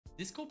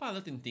This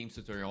Copilot in Themes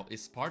tutorial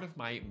is part of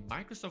my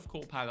Microsoft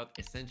Copilot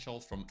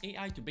Essentials from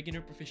AI to Beginner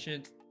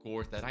Proficient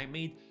course that I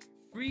made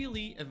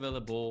freely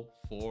available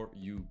for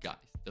you guys.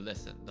 The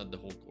lesson, not the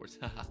whole course.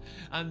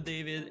 I'm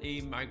David, a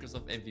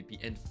Microsoft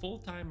MVP and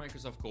full-time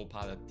Microsoft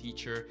Copilot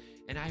teacher,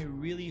 and I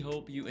really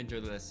hope you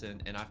enjoy the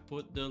lesson, and I've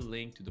put the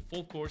link to the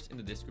full course in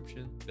the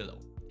description below.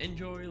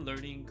 Enjoy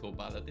learning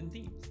Copilot in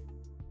Themes.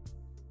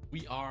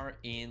 We are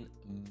in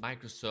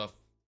Microsoft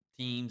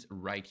Teams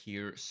right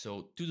here.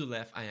 So to the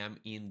left, I am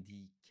in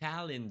the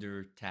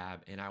calendar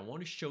tab, and I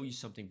want to show you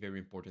something very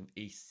important,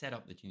 a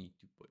setup that you need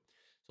to put.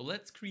 So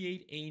let's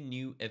create a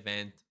new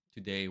event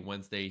today,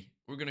 Wednesday.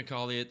 We're going to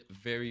call it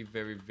very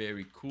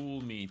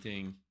cool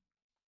meeting.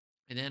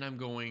 And then I'm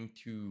going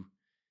to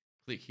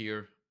click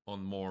here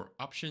on more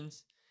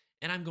options,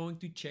 and I'm going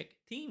to check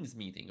Teams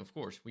meeting. Of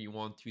course, we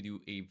want to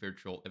do a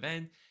virtual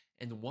event.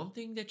 And one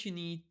thing that you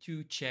need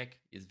to check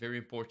is very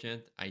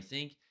important, I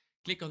think.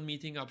 Click on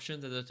meeting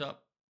options at the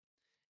top,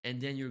 and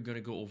then you're going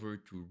to go over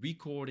to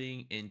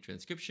recording and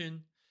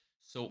transcription.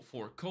 So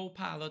for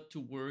Copilot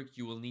to work,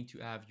 you will need to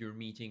have your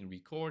meeting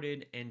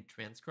recorded and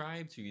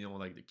transcribed. So,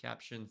 like the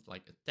captions,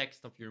 like the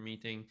text of your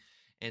meeting.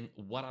 And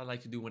what I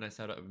like to do when I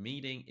set up a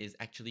meeting is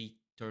actually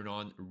turn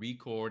on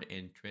record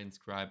and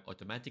transcribe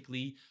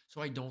automatically, so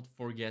I don't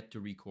forget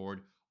to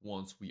record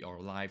once we are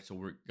live. So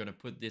we're going to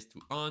put this to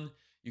on.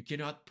 You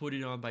cannot put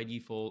it on by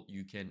default.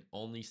 You can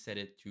only set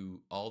it to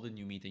all the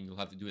new meeting. You'll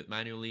have to do it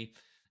manually.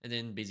 And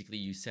then basically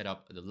you set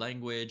up the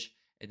language,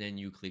 and then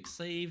you click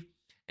save.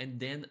 And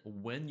then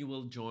when you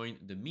will join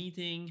the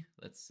meeting,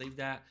 let's save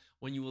that.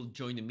 When you will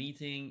join the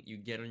meeting, you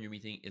get on your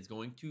meeting, it's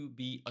going to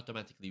be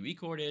automatically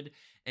recorded.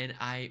 And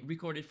I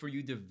recorded for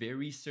you the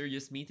very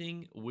serious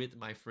meeting with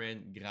my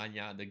friend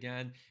Grania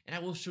Degan. And I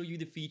will show you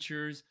the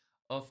features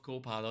of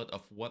Copilot,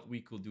 of what we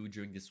could do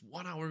during this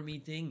 1 hour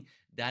meeting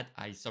that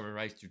I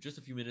summarized to just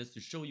a few minutes to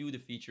show you the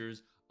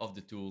features of the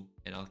tool.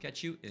 And I'll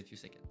catch you in a few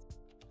seconds.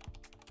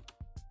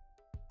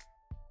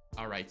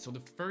 All right, so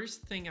the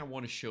first thing I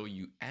want to show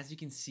you, as you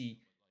can see,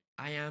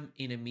 I am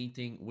in a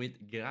meeting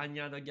with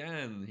Grania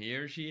Degan.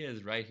 Here she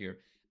is right here.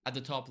 At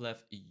the top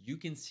left, you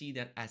can see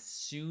that as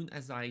soon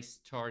as I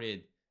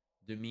started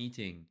the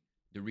meeting,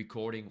 the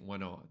recording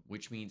went on,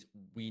 which means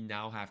we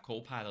now have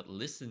Copilot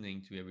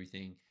listening to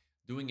everything,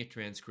 doing a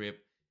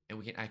transcript, and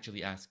we can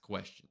actually ask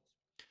questions.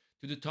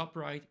 To the top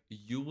right,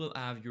 you will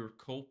have your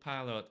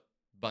Copilot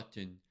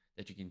button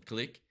that you can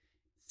click.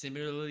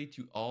 Similarly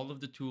to all of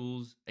the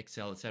tools,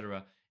 Excel,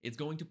 etc., it's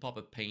going to pop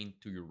a pane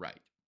to your right.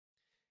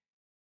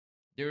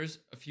 There's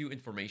a few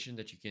information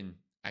that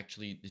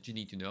you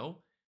need to know.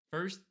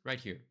 First, right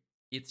here,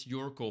 it's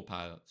your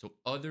Copilot. So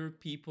other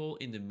people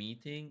in the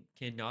meeting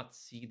cannot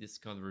see this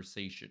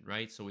conversation,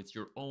 right? So it's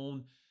your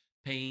own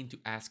pane to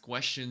ask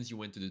questions. You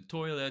went to the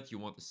toilet, you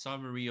want a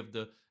summary of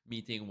the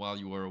meeting while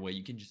you are away.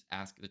 You can just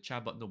ask the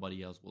chat, but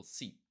nobody else will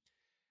see.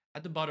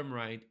 At the bottom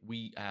right,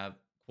 we have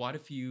quite a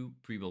few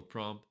pre-built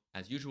prompts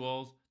as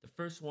usual. The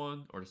first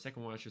one, or the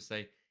second one I should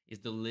say, is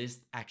the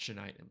list action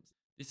items.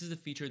 This is a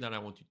feature that I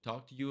want to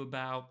talk to you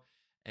about.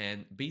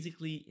 And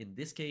basically, in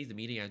this case, the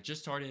meeting I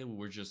just started, we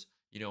were just,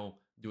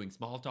 doing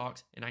small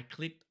talks, and I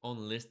clicked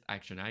on list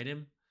action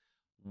item.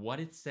 What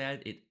it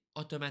said, it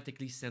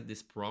automatically sent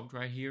this prompt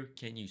right here.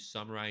 Can you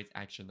summarize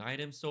action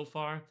items so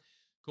far?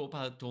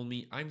 Copilot told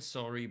me, I'm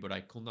sorry, but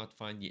I could not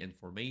find the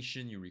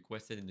information you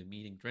requested in the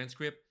meeting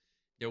transcript.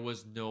 There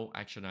was no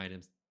action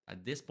items.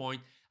 At this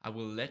point, I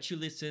will let you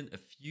listen a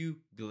few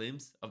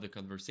glimpses of the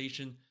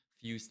conversation,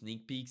 few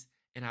sneak peeks,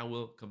 and I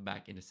will come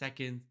back in a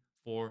second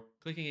for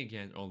clicking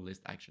again on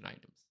list action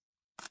items.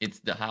 It's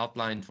the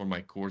outline for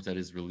my course that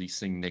is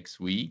releasing next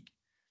week,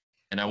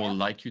 and I would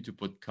like you to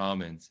put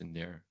comments in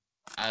there.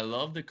 I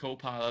love the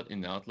Copilot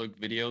in Outlook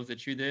videos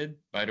that you did.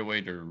 By the way,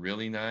 they're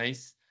really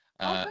nice.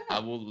 I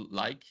would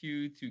like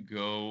you to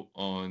go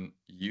on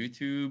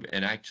YouTube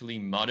and actually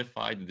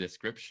modify the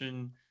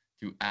description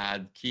to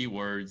add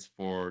keywords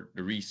for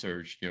the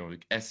research,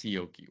 like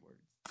SEO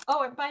keywords.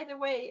 Oh, and by the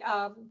way,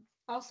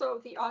 also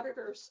the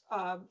auditors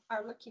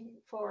are looking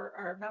for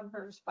our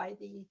numbers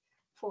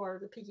for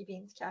the Piggy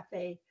Beans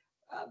Cafe.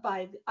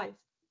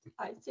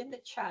 It's in the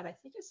chat. I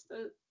think it's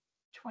the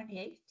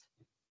 28th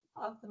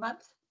of the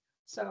month.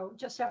 So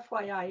just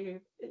FYI,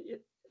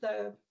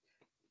 the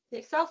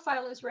Excel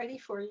file is ready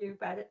for you,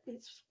 but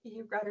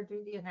you've got to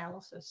do the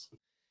analysis.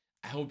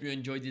 I hope you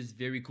enjoyed this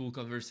very cool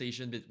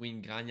conversation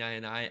between Grania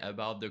and I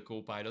about the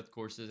Copilot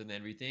courses and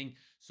everything.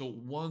 So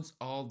once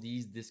all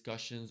these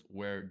discussions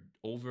were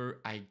over,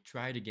 I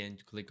tried again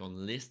to click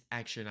on list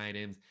action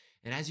items.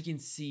 And as you can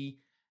see,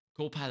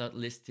 Copilot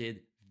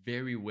listed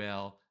very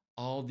well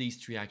all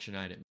these 3 action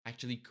items.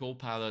 Actually,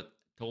 Copilot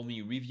told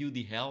me review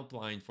the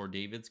helpline for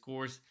David's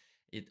course.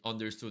 It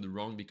understood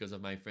wrong because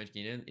of my French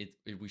Canadian.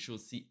 We should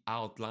see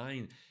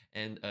outline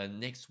and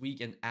next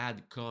week and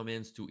add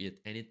comments to it.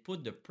 And it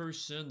put the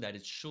person that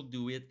it should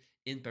do it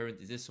in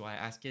parentheses. So I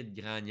asked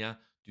Grania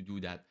to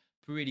do that.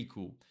 Pretty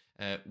cool.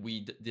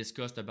 We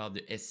discussed about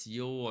the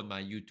SEO on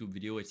my YouTube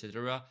video,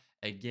 etc.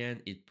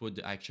 Again, it put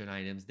the action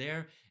items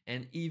there.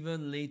 And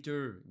even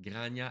later,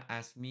 Grania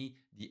asked me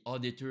the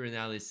auditor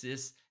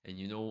analysis. And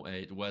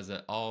it was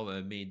all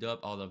made up,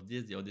 all of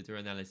this, the auditor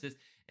analysis.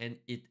 And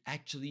it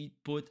actually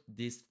put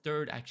this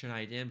third action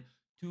item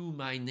to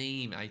my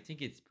name. I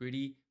think it's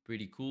pretty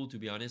cool, to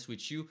be honest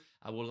with you.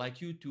 I would like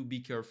you to be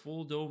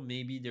careful though.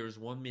 Maybe there's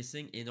one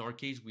missing. In our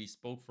case, we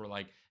spoke for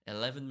like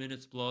 11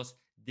 minutes plus,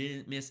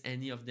 didn't miss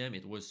any of them.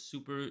 It was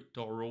super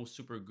thorough,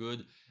 super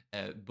good.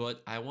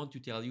 But I want to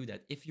tell you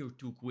that if you're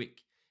too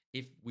quick,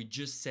 if we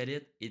just said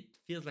it, it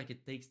feels like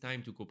it takes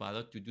time to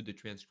Copilot to do the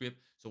transcript.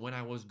 So when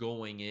I was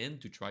going in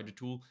to try the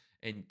tool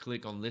and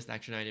click on list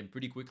action item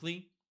pretty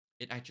quickly,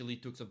 it actually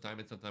took some time,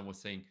 and sometimes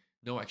was saying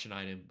no action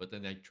item, but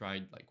then I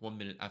tried like 1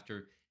 minute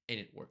after and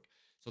it worked.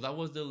 So that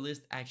was the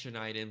list action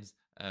items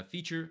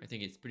feature. I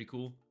think it's pretty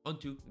cool. On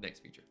to the next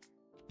feature.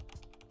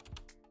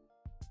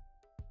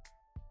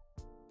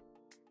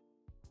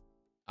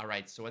 All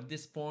right, so at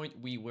this point,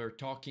 we were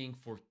talking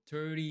for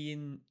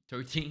 13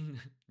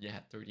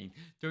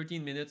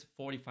 minutes,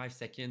 45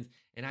 seconds.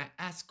 And I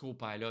asked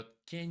Copilot,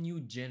 can you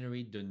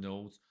generate the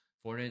notes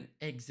for an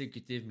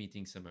executive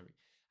meeting summary?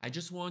 I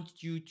just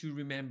want you to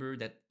remember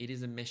that it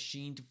is a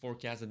machine to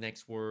forecast the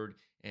next word.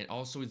 And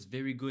also it's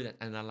very good at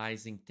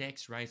analyzing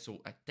text, right?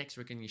 So at text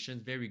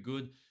recognition, very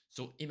good.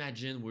 So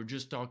imagine we're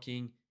just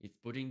talking, it's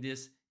putting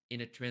this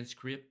in a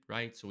transcript,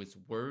 right? So it's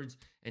words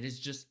and it's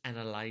just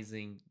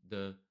analyzing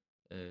the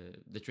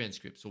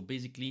transcript. So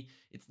basically,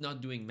 it's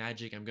not doing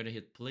magic. I'm going to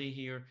hit play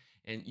here,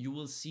 and you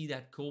will see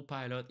that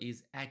Copilot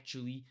is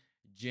actually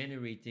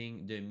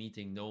generating the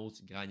meeting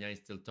notes. Grania is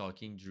still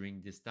talking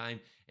during this time,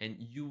 and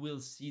you will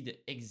see the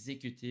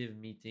executive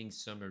meeting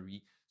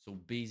summary. So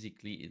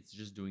basically, it's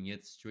just doing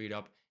it straight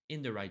up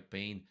in the right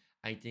pane.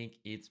 I think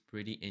it's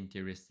pretty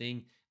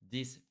interesting,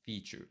 this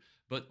feature.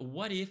 But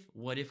what if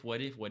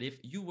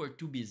you were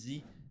too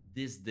busy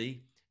this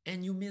day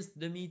and you missed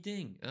the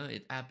meeting?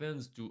 It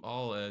happens to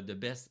all the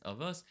best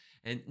of us.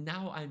 And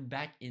now I'm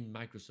back in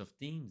Microsoft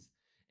Teams,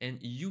 and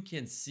you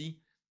can see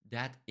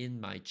that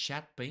in my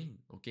chat pane,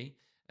 okay?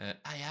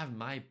 I have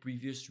my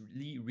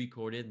previously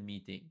recorded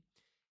meeting.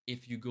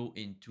 If you go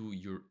into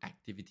your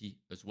activity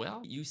as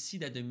well, you see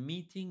that the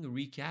meeting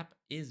recap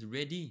is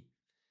ready.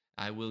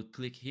 I will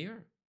click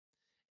here,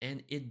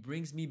 and it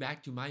brings me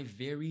back to my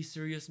very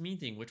serious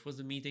meeting, which was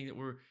the meeting that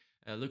we're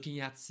looking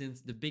at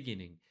since the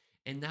beginning.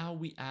 And now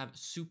we have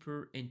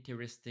super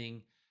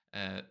interesting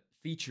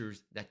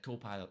features that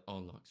Copilot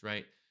unlocks,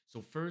 right? So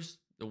first,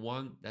 the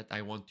one that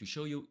I want to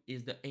show you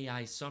is the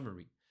AI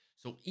summary.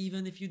 So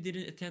even if you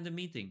didn't attend the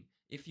meeting,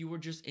 if you were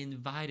just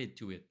invited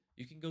to it,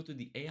 you can go to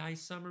the AI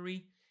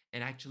summary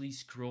and actually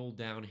scroll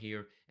down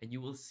here, and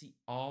you will see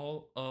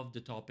all of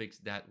the topics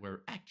that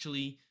were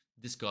actually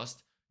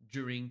discussed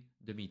during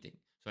the meeting.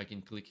 So I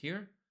can click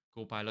here,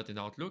 Copilot in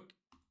Outlook,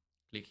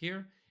 click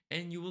here,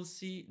 and you will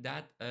see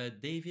that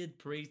David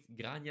praised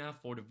Grania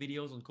for the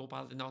videos on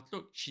Copilot in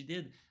Outlook. She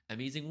did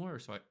amazing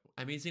work.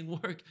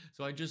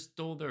 So I just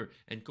told her,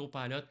 and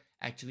Copilot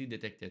actually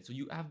detected. So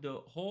you have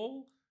the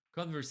whole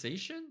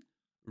conversation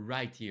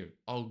right here.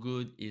 How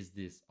good is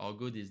this? How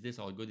good is this?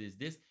 How good is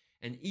this?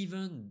 And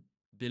even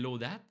below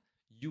that,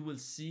 you will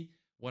see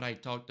what I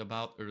talked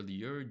about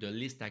earlier, the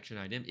list action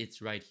item.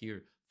 It's right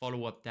here,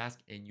 follow-up task,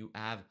 and you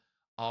have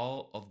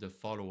all of the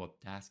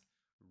follow-up tasks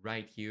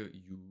right here.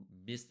 You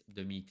missed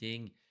the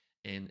meeting,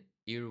 and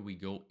here we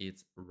go,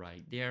 it's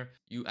right there.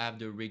 You have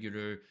the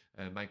regular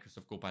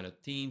Microsoft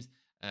Copilot Teams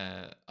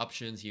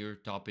options here,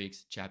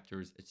 topics,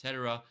 chapters,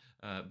 etc.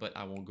 But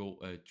I won't go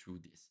through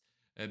this.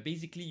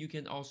 Basically, you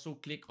can also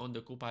click on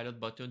the Copilot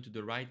button to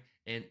the right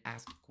and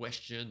ask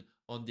question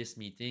on this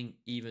meeting,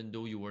 even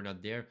though you were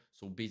not there.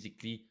 So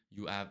basically,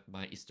 you have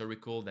my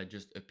historical that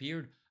just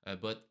appeared,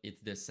 but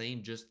it's the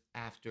same just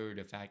after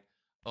the fact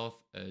of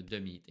the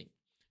meeting.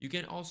 You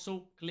can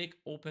also click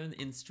open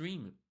in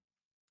stream,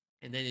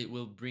 and then it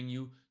will bring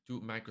you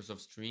to Microsoft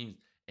Streams,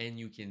 and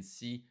you can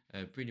see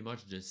pretty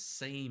much the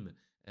same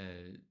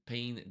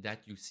pane that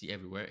you see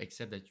everywhere,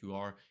 except that you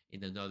are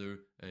in another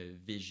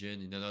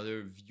vision, in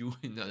another view,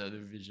 in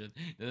another vision,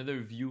 in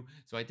another view.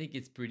 So I think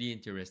it's pretty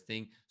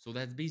interesting. So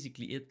that's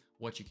basically it,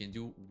 what you can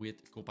do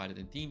with Copilot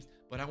and Teams.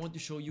 But I want to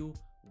show you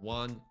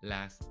one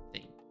last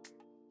thing.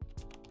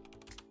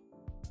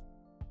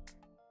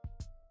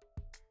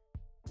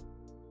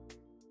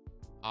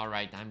 All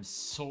right, I'm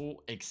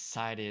so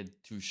excited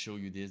to show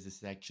you this. This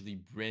is actually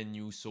brand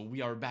new. So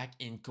we are back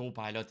in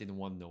Copilot in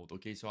OneNote.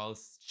 Okay, so I'll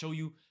show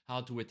you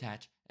how to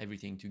attach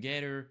everything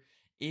together.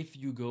 If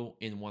you go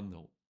in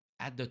OneNote,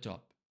 at the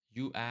top,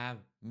 you have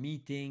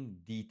meeting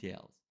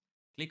details.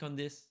 Click on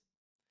this.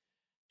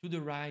 To the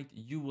right,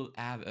 you will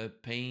have a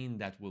pane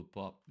that will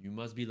pop. You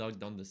must be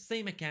logged on the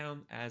same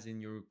account as in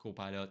your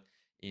Copilot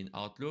in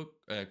Outlook,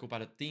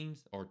 Copilot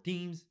Teams or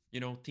Teams,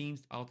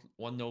 Teams,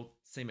 OneNote,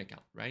 same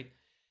account, right?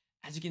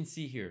 As you can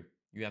see here,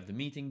 you have the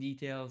meeting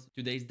details,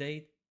 today's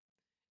date,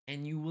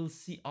 and you will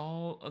see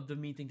all of the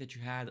meeting that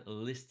you had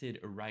listed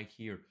right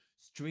here,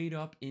 straight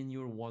up in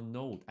your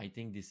OneNote. I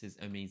think this is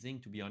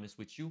amazing, to be honest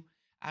with you.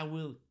 I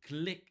will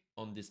click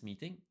on this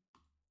meeting,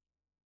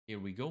 Here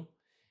we go.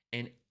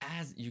 And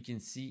as you can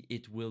see,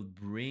 it will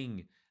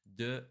bring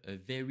the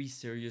very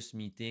serious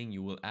meeting.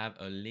 You will have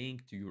a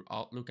link to your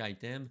Outlook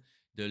item,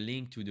 the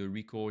link to the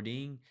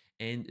recording,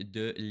 and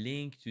the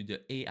link to the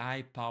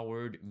AI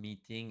powered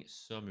meeting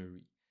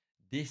summary.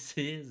 This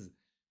is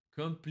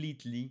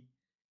completely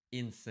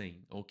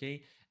insane.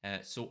 Okay.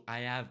 So I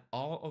have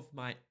all of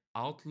my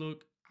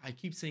Outlook, I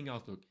keep saying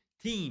Outlook,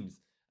 Teams,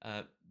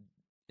 uh,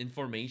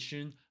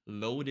 information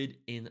loaded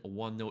in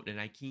OneNote, and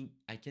I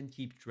can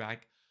keep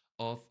track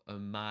of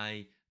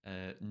my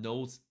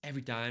notes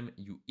every time.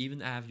 You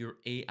even have your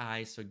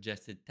AI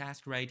suggested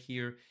task right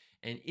here,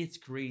 and it's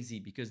crazy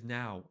because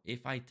now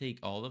if I take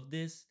all of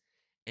this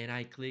and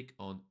I click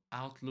on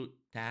Outlook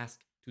task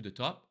to the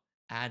top,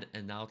 add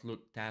an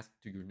Outlook task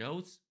to your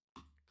notes,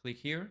 click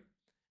here.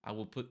 I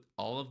will put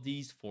all of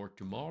these for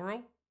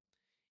tomorrow.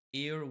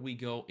 Here we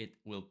go. It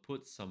will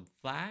put some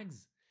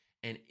flags.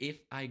 And if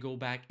I go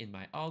back in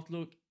my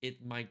Outlook,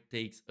 it might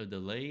take a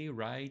delay,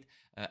 right?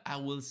 I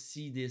will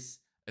see this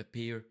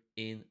appear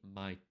in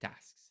my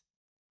tasks.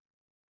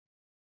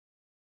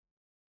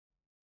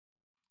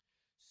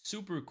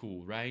 Super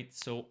cool, right?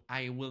 So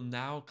I will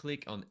now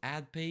click on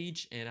add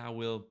page and I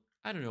will,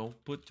 I don't know,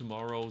 put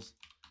tomorrow's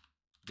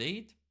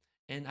date,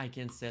 and I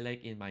can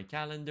select in my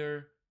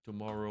calendar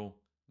tomorrow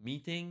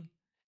meeting,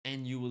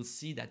 and you will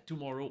see that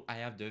tomorrow I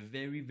have the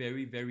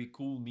very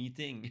cool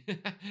meeting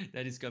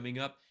that is coming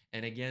up.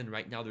 And again,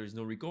 right now there is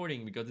no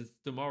recording because it's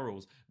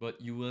tomorrow's,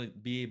 but you will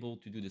be able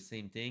to do the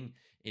same thing.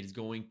 It's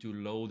going to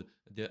load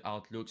the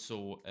Outlook,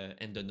 so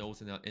and the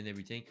notes and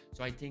everything.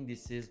 So I think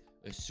this is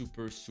a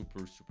super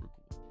cool.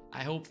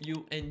 I hope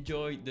you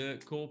enjoyed the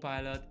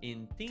Copilot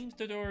in Teams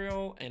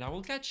tutorial, and I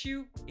will catch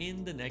you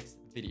in the next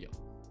video.